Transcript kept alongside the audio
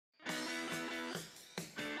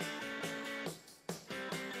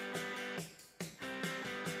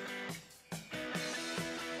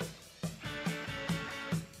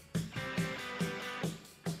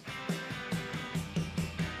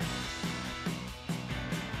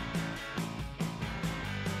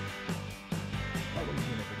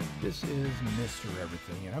This is Mr.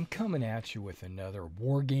 Everything, and I'm coming at you with another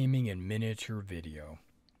Wargaming and miniature video.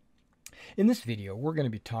 In this video, we're going to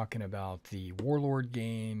be talking about the Warlord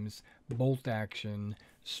games bolt action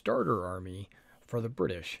starter army for the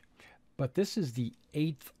British. But this is the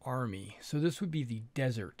 8th army, so this would be the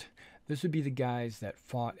desert. This would be the guys that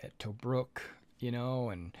fought at Tobruk, you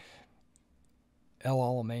know, and El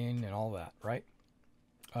Alamein and all that, right?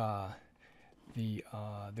 The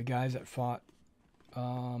guys that fought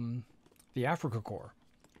the Africa Corps,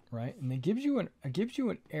 right? And it gives you an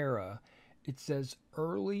era. It says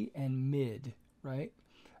early and mid, right?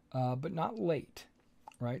 But not late,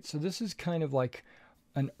 right? So this is kind of like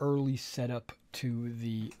an early setup to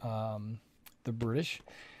the British,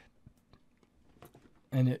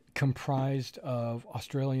 and it comprised of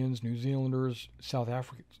Australians, New Zealanders, South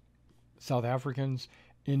Africans,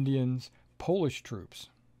 Indians, Polish troops,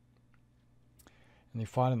 and they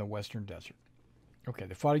fought in the Western Desert. Okay,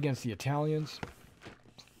 they fought against the Italians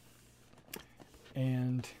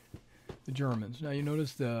and the Germans. Now you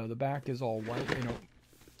notice the back is all white.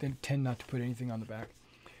 They tend not to put anything on the back.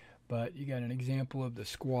 But you got an example of the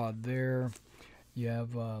squad there. You have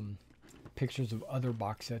pictures of other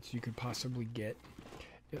box sets you could possibly get.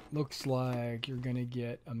 It looks like you're going to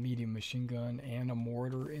get a medium machine gun and a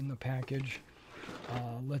mortar in the package.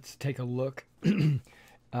 Let's take a look.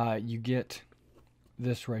 You get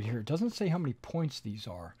this right here. It doesn't say how many points these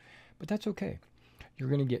are, but that's okay. You're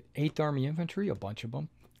going to get 8th Army Infantry, a bunch of them,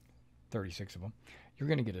 36 of them. You're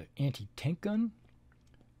going to get an anti-tank gun,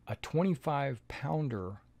 a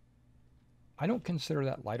 25-pounder. I don't consider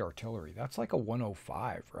that light artillery. That's like a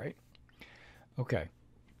 105, right? Okay.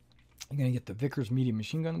 You're going to get the Vickers medium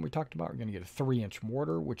machine gun we talked about. You're going to get a 3-inch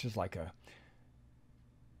mortar, which is like a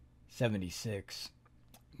 76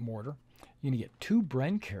 mortar. You're going to get 2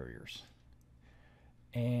 Bren carriers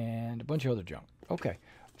and a bunch of other junk. Okay,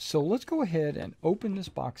 so let's go ahead and open this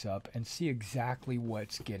box up and see exactly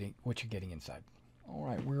what you're getting inside. All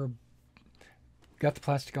right, got the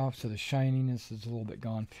plastic off, so the shininess is a little bit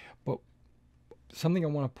gone. But something I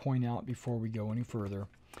want to point out before we go any further,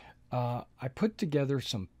 I put together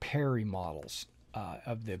some Perry models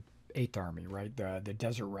of the 8th Army, right? The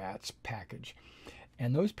Desert Rats package.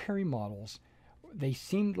 And those Perry models, they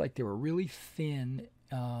seemed like they were really thin.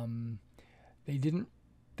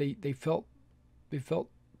 They felt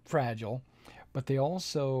fragile, but they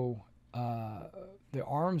also the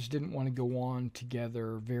arms didn't want to go on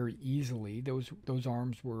together very easily. Those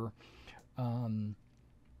arms were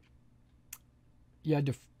you had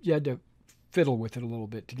to fiddle with it a little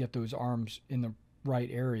bit to get those arms in the right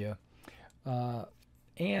area.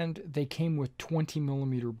 And they came with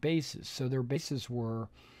 20mm bases, so their bases were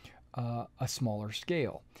a smaller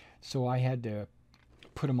scale. So I had to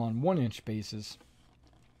put them on 1-inch bases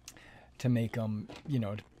to make them,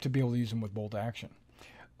 to be able to use them with bolt action.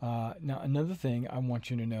 Now, another thing I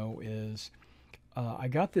want you to know is I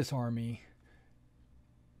got this army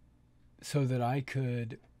so that I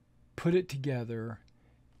could put it together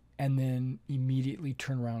and then immediately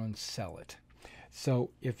turn around and sell it.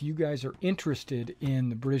 So if you guys are interested in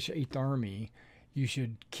the British 8th Army, you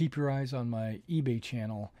should keep your eyes on my eBay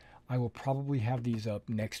channel. I will probably have these up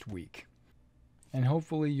next week, and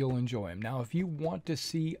hopefully you'll enjoy them. Now, if you want to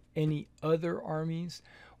see any other armies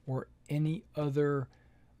or any other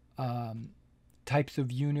types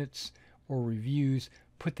of units or reviews,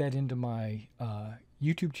 put that into my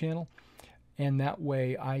YouTube channel, and that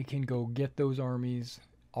way I can go get those armies.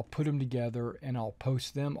 I'll put them together and I'll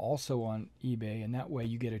post them also on eBay, and that way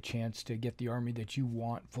you get a chance to get the army that you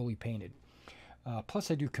want fully painted. Plus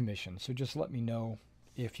I do commissions, so just let me know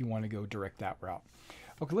if you want to go direct that route.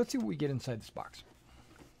 Okay, let's see what we get inside this box.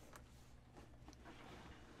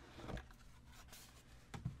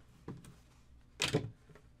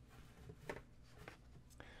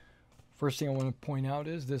 First thing I want to point out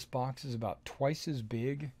is this box is about twice as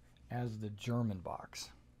big as the German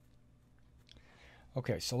box.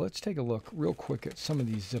 Okay, so let's take a look real quick at some of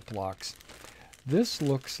these Ziplocs. This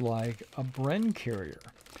looks like a Bren carrier,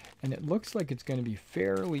 and it looks like it's going to be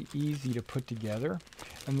fairly easy to put together.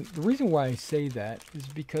 And the reason why I say that is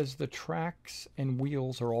because the tracks and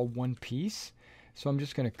wheels are all one piece. So I'm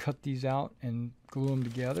just going to cut these out and glue them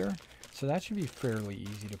together. So that should be fairly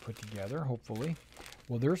easy to put together, hopefully.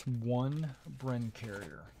 Well, there's one Bren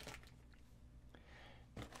carrier.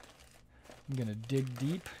 I'm going to dig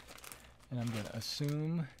deep, and I'm going to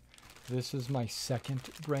assume this is my 2nd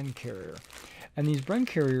Bren carrier. And these Bren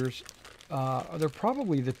carriers, they're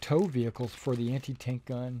probably the tow vehicles for the anti-tank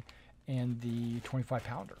gun and the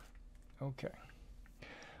 25-pounder. Okay.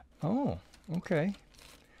 Oh, okay.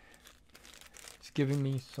 it's giving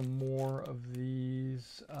me some more of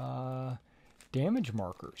these damage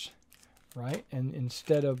markers, right? And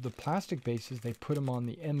instead of the plastic bases, they put them on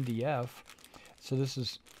the MDF. So this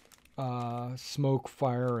is smoke,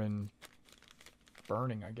 fire, and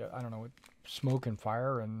burning, I guess. I don't know, smoke and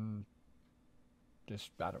fire and just,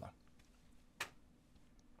 I don't know.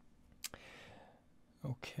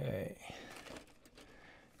 Okay.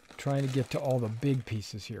 Trying to get to all the big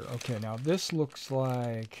pieces here. Okay, now this looks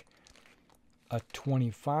like a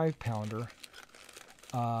 25 pounder.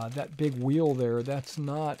 That big wheel there, that's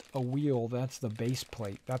not a wheel, that's the base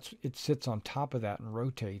plate. It sits on top of that and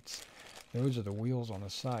rotates. Those are the wheels on the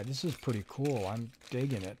side. This is pretty cool. I'm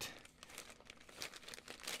digging it.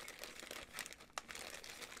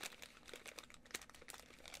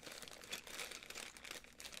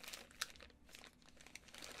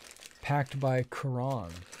 Packed by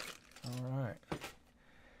Quran. All right.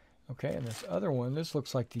 Okay, and this other one, this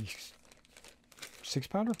looks like the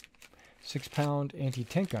 6-pounder? 6-pound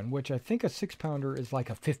anti-tank gun, which I think a 6-pounder is like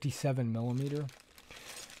a 57 millimeter.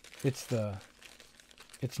 It's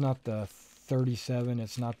not the 37,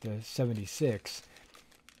 it's not the 76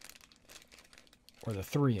 or the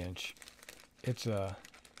 3-inch. It's the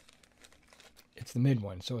mid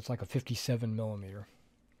one, so it's like a 57 millimeter.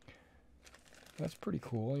 That's pretty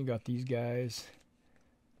cool. You got these guys,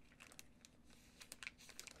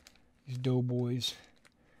 these doughboys,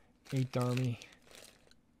 8th Army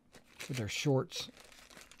with their shorts.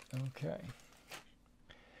 Okay.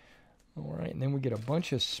 All right, and then we get a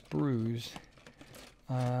bunch of sprues.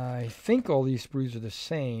 I think all these sprues are the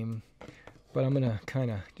same, but I'm going to kind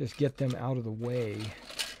of just get them out of the way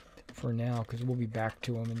for now because we'll be back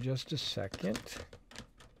to them in just a second.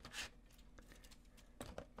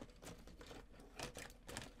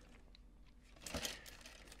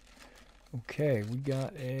 Okay, we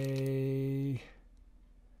got a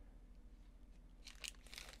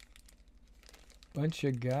bunch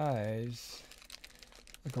of guys,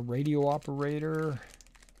 like a radio operator,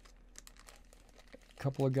 a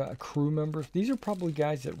couple of crew members. These are probably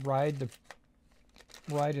guys that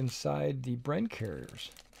ride inside the Brent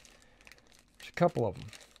carriers. There's a couple of them.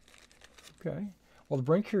 Okay. Well, the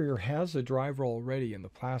Brent carrier has a driver already in the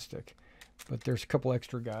plastic, but there's a couple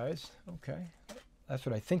extra guys. Okay. That's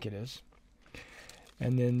what I think it is.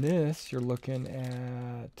 And then this, you're looking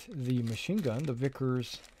at the machine gun, the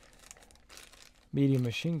Vickers medium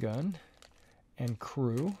machine gun and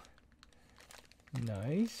crew.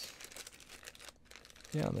 Nice.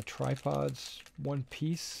 Yeah, and the tripod's one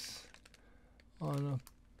piece on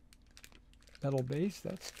a metal base.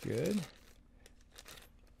 That's good.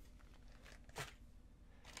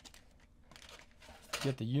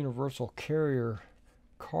 Get the universal carrier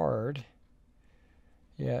card.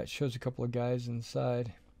 Yeah, it shows a couple of guys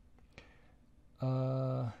inside.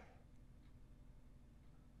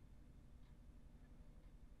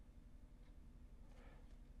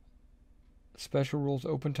 Special rules,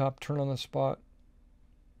 open top, turn on the spot,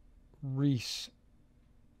 Reese.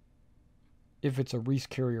 If it's a Reese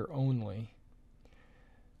carrier only.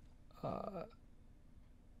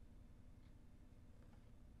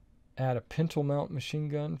 Add a pintle mount machine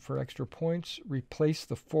gun for extra points. Replace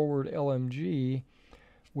the forward LMG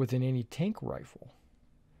with an anti-tank rifle.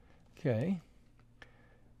 Okay.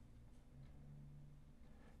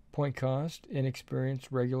 Point cost, inexperienced,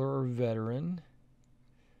 regular, or veteran.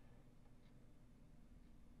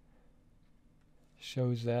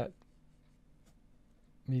 Shows that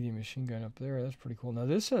medium machine gun up there. That's pretty cool. Now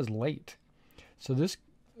this says late. So this,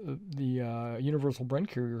 the universal Brent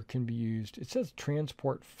carrier can be used. It says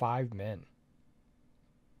transport 5 men.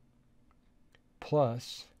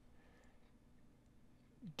 Plus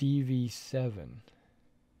DV7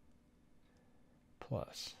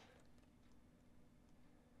 plus.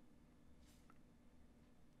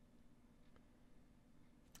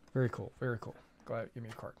 Very cool, very cool. Go ahead, give me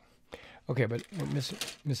a card. Okay, but we're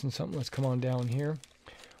missing something. Let's come on down here.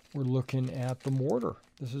 We're looking at the mortar.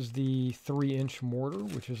 This is the 3-inch mortar,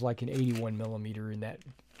 which is like an 81 millimeter in that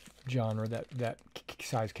genre, that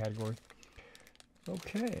size category.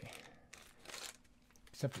 Okay.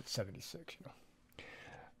 Except it's 76, you know.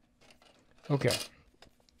 Okay.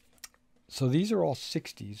 So these are all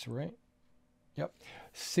 60s, right? Yep.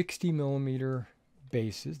 60 millimeter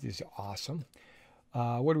bases. These are awesome.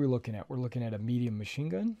 What are we looking at? We're looking at a medium machine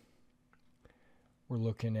gun. We're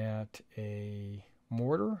looking at a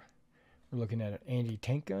mortar. We're looking at an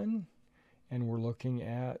anti-tank gun. And we're looking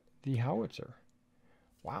at the howitzer.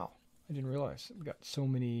 Wow. I didn't realize we got so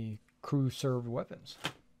many crew-served weapons.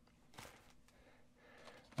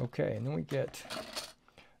 Okay, and then we get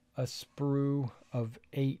a sprue of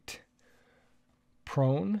 8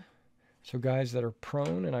 prone. So guys that are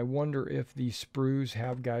prone, and I wonder if these sprues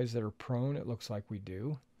have guys that are prone. It looks like we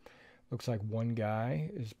do. Looks like one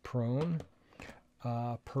guy is prone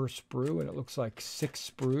per sprue, and it looks like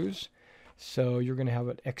 6 sprues. So you're going to have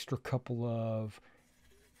an extra couple of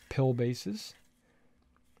pill bases.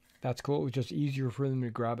 That's cool. It was just easier for them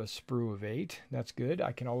to grab a sprue of 8. That's good.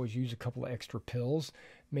 I can always use a couple of extra pills,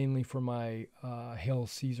 mainly for my Hail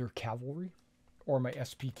Caesar cavalry or my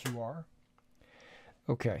SPQR.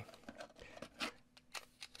 Okay.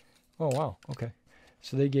 Oh, wow. Okay.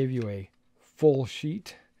 So they gave you a full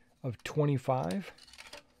sheet of 25,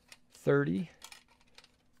 30,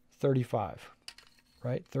 35,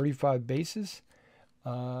 right? 35 bases.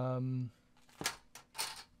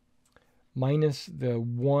 Minus the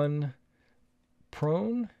 1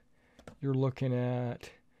 prone, you're looking at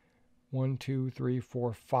 1, 2, 3,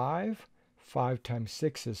 4, 5. 5 times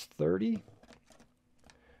 6 is 30.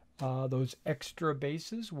 Those extra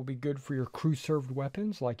bases will be good for your crew-served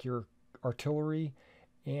weapons, like your artillery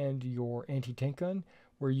and your anti-tank gun,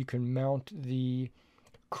 where you can mount the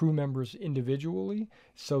crew members individually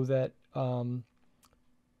so that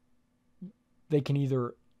they can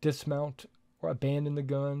either dismount or abandon the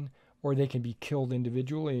gun, or they can be killed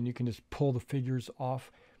individually, and you can just pull the figures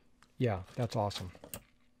off. Yeah, that's awesome.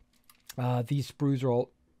 These sprues are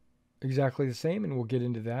all exactly the same, and we'll get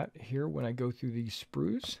into that here when I go through these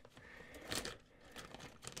sprues.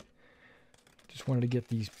 Just wanted to get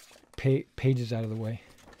these pages out of the way.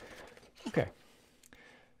 Okay.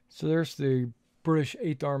 So there's the British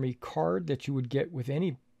 8th Army card that you would get with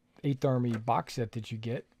any 8th Army box set that you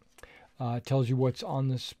get. It tells you what's on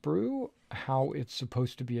the sprue, how it's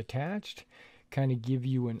supposed to be attached, kind of give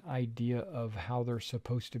you an idea of how they're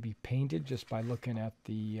supposed to be painted just by looking at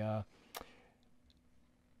the...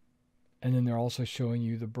 and then they're also showing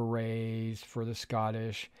you the berets for the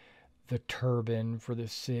Scottish, the turban for the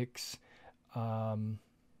 6.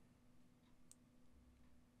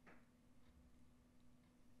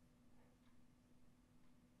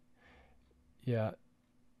 Yeah.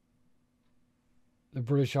 The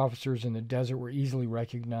British officers in the desert were easily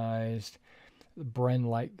recognized. The Bren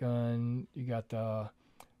light gun, you got the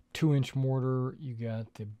 2-inch mortar, you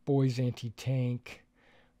got the Boys anti-tank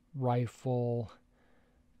rifle.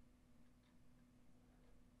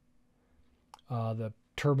 The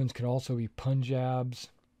turbans can also be Punjabs.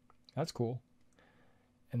 That's cool.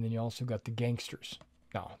 And then you also got the gangsters.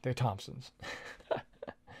 No, they're Thompsons.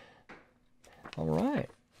 All right.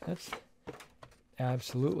 That's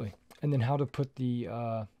absolutely. And then how to put the...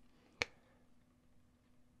 yeah,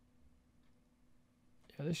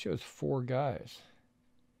 this shows 4 guys.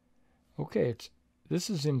 Okay, this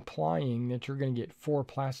is implying that you're going to get 4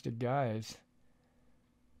 plastic guys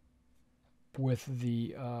with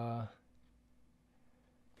the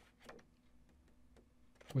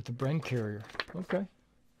Bren carrier. Okay.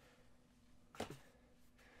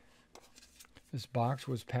 This box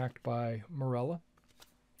was packed by Mirella.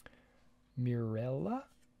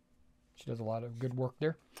 She does a lot of good work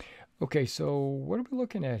there. Okay, so what are we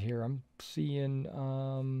looking at here? I'm seeing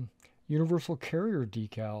universal carrier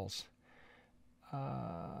decals.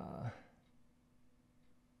 I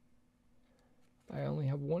only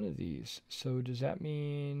have one of these. So does that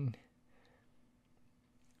mean...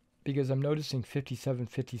 Because I'm noticing 57,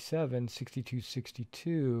 57, 62,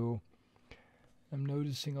 62. I'm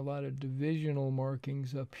noticing a lot of divisional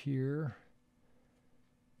markings up here.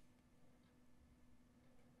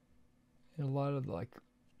 And a lot of like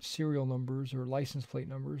serial numbers or license plate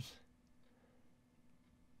numbers.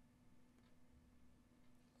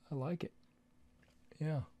 I like it.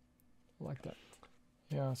 Yeah, I like that.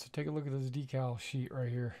 Yeah, so take a look at this decal sheet right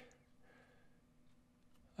here.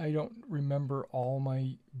 I don't remember all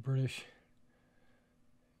my British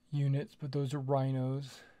units, but those are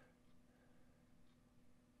rhinos.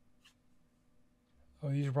 Oh,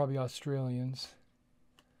 these are probably Australians.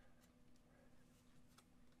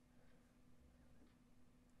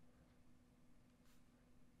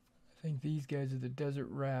 I think these guys are the Desert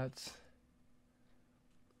Rats.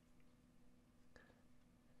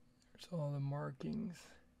 There's all the markings.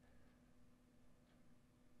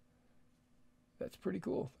 That's pretty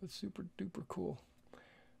cool. That's super duper cool.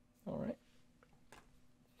 All right.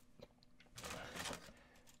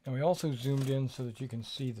 And we also zoomed in so that you can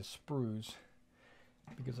see the sprues,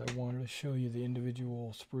 because I wanted to show you the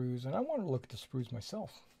individual sprues, and I wanted to look at the sprues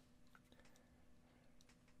myself.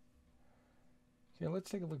 Okay, let's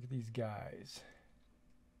take a look at these guys.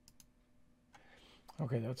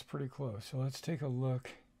 Okay, that's pretty close. So let's take a look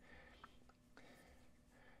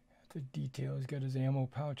at the detail. He's got his ammo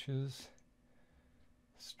pouches,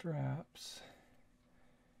 straps.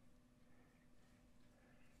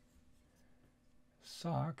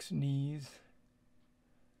 socks, knees.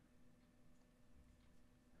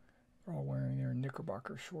 They're all wearing their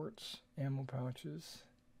Knickerbocker shorts. Ammo pouches.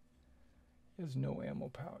 He has no ammo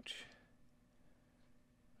pouch.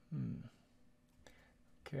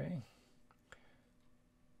 Okay.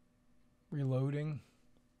 Reloading.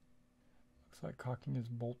 Looks like cocking his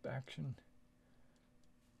bolt action.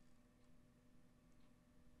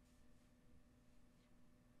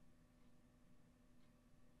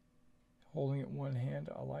 Holding it one hand,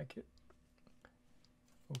 I like it.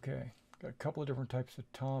 Okay, got a couple of different types of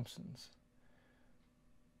Thompsons.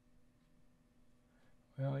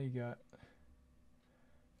 Well, you got,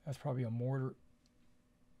 that's probably a mortar.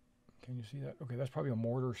 Can you see that? Okay, that's probably a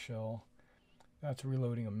mortar shell. That's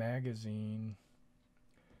reloading a magazine.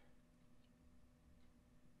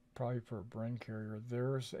 Probably for a Bren carrier.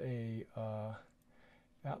 There's a,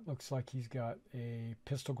 that looks like he's got a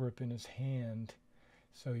pistol grip in his hand.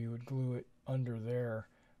 So you would glue it under there,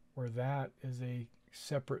 where that is a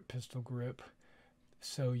separate pistol grip.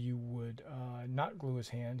 So you would not glue his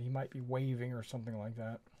hand. He might be waving or something like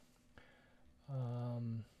that.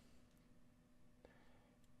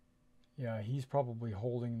 Yeah, he's probably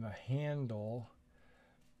holding the handle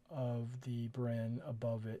of the Bren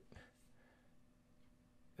above it.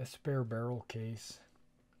 A spare barrel case.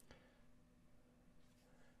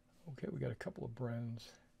 Okay, we got a couple of Brens.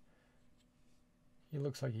 He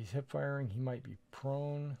looks like he's hip firing. He might be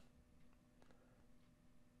prone.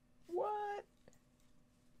 What?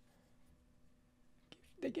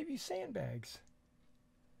 They give you sandbags.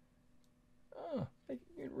 Oh, they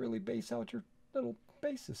can really base out your little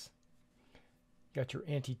bases. Got your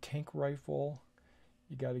anti-tank rifle.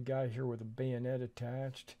 You got a guy here with a bayonet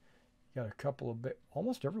attached. You got a couple of,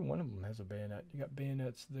 almost every one of them has a bayonet. You got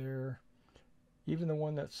bayonets there. Even the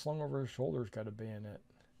one that's slung over his shoulder's got a bayonet.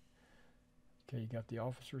 Okay, you got the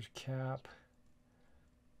officer's cap.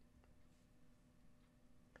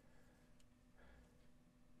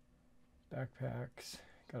 Backpacks.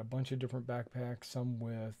 Got a bunch of different backpacks, some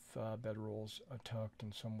with bedrolls tucked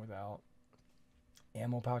and some without.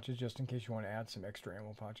 Ammo pouches, just in case you want to add some extra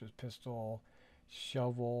ammo pouches. Pistol,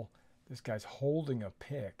 shovel. This guy's holding a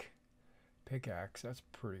pickaxe. That's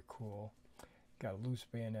pretty cool. Got a loose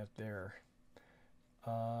bayonet there.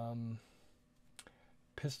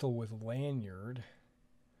 Pistol with lanyard.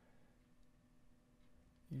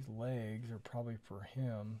 These legs are probably for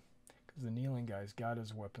him because the kneeling guy's got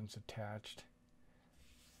his weapons attached.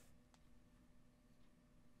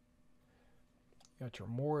 Got your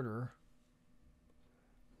mortar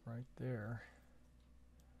right there.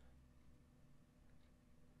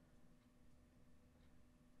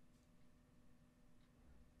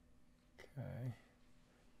 Okay.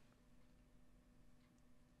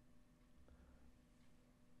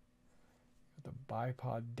 The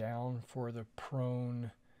bipod down for the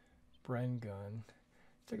prone Bren gun.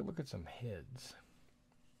 Let's take a look at some heads.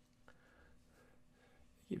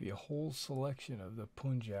 They give you a whole selection of the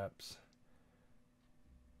Punjaps.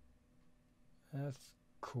 That's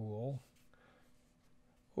cool.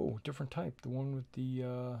 Oh, different type. The one with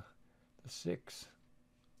the 6.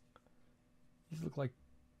 These look like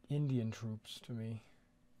Indian troops to me.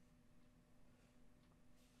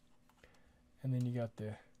 And then you got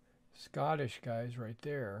the Scottish guys right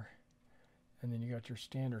there, and then you got your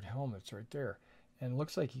standard helmets right there, and it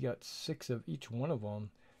looks like you got 6 of each one of them.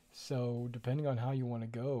 So depending on how you want to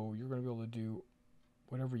go, you're going to be able to do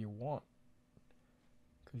whatever you want,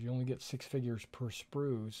 because you only get 6 figures per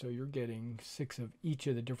sprue, so you're getting 6 of each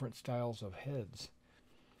of the different styles of heads.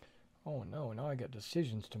 Oh no, now I got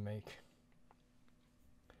decisions to make.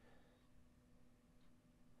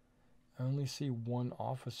 I only see one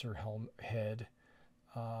officer head,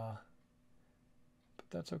 but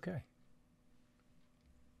that's okay.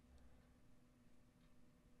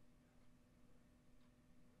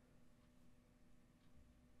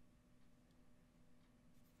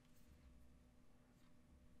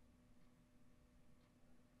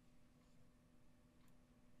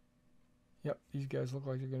 Yep, these guys look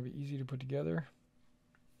like they're going to be easy to put together.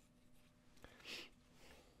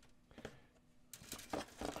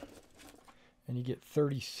 And you get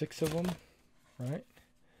 36 of them, right?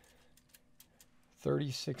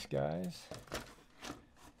 36 guys.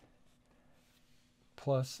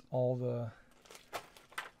 Plus all the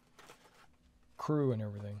crew and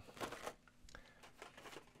everything.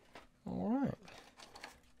 All right.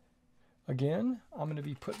 Again, I'm going to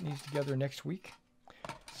be putting these together next week.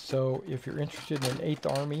 So if you're interested in an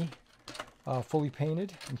 8th Army fully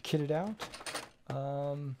painted and kitted out,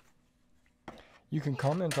 you can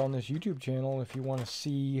comment on this YouTube channel if you want to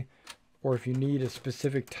see, or if you need a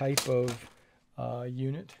specific type of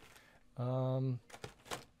unit.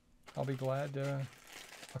 I'll be glad to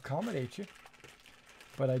accommodate you.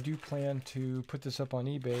 But I do plan to put this up on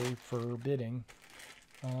eBay for bidding.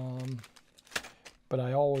 But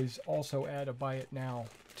I always also add a buy it now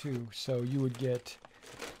too, so you would get,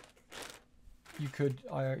 you could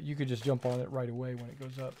just jump on it right away when it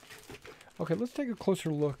goes up. Okay, let's take a closer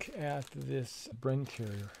look at this Bren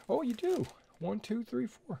carrier. Oh, you do 1, 2, 3,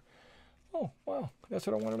 4. Oh wow, that's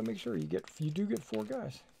what I wanted to make sure. You do get 4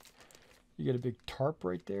 guys. You get a big tarp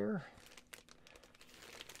right there.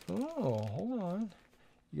 Oh, hold on.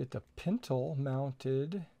 You get the pintle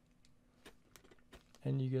mounted,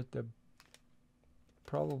 and you get the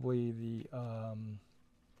probably the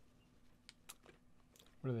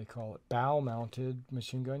what do they call it? Bow mounted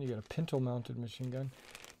machine gun. You got a pintle mounted machine gun.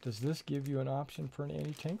 Does this give you an option for an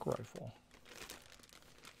anti-tank rifle?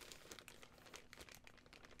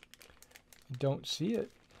 I don't see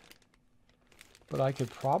it, but I could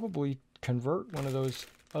probably convert one of those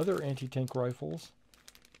other anti-tank rifles,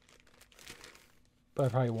 but I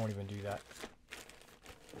probably won't even do that.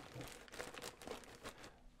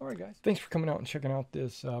 Alright guys, thanks for coming out and checking out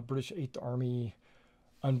this British 8th Army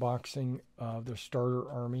unboxing of their starter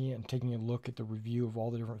army and taking a look at the review of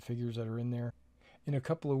all the different figures that are in there. In a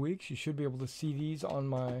couple of weeks you should be able to see these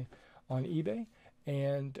on eBay,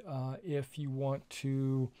 and if you want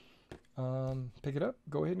to pick it up,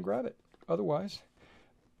 go ahead and grab it. Otherwise,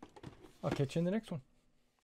 I'll catch you in the next one.